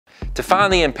To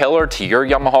find the impeller to your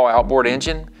Yamaha outboard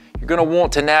engine, you're going to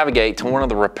want to navigate to one of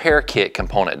the repair kit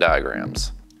component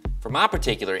diagrams. For my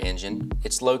particular engine,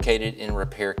 it's located in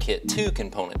Repair Kit 2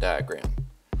 component diagram.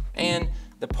 And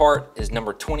the part is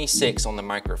number 26 on the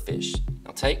microfiche.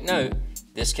 Now take note,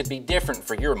 this could be different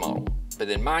for your model, but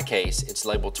in my case, it's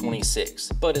labeled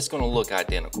 26, but it's going to look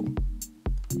identical.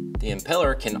 The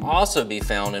impeller can also be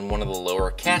found in one of the lower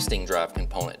casting drive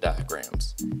component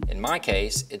diagrams. In my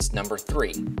case, it's number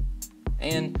 3.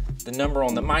 And the number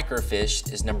on the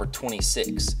microfiche is number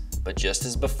 26. But just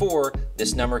as before,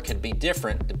 this number could be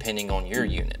different depending on your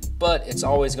unit, but it's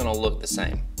always going to look the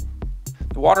same.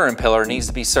 The water impeller needs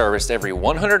to be serviced every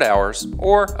 100 hours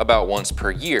or about once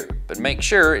per year, but make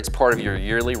sure it's part of your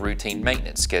yearly routine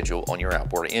maintenance schedule on your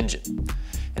outboard engine.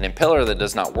 An impeller that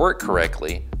does not work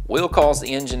correctly will cause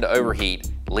the engine to overheat,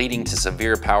 leading to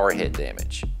severe power head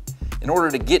damage. In order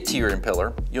to get to your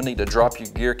impeller, you'll need to drop your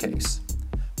gear case.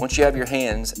 Once you have your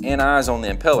hands and eyes on the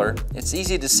impeller, it's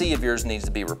easy to see if yours needs to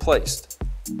be replaced.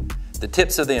 The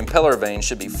tips of the impeller vanes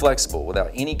should be flexible without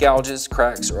any gouges,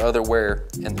 cracks, or other wear,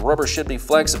 and the rubber should be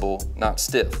flexible, not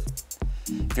stiff.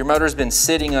 If your motor's been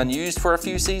sitting unused for a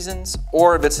few seasons,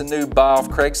 or if it's a new buy off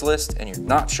Craigslist and you're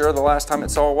not sure the last time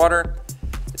it saw water,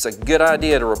 it's a good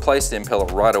idea to replace the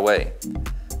impeller right away.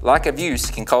 Lack of use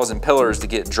can cause impellers to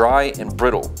get dry and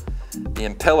brittle. The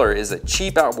impeller is a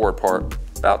cheap outboard part,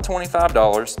 about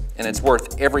 $25, and it's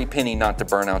worth every penny not to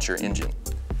burn out your engine.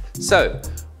 So,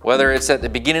 whether it's at the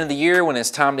beginning of the year when it's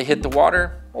time to hit the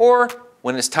water, or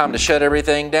when it's time to shut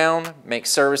everything down, make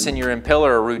servicing your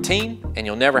impeller a routine, and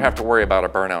you'll never have to worry about a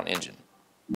burnout engine.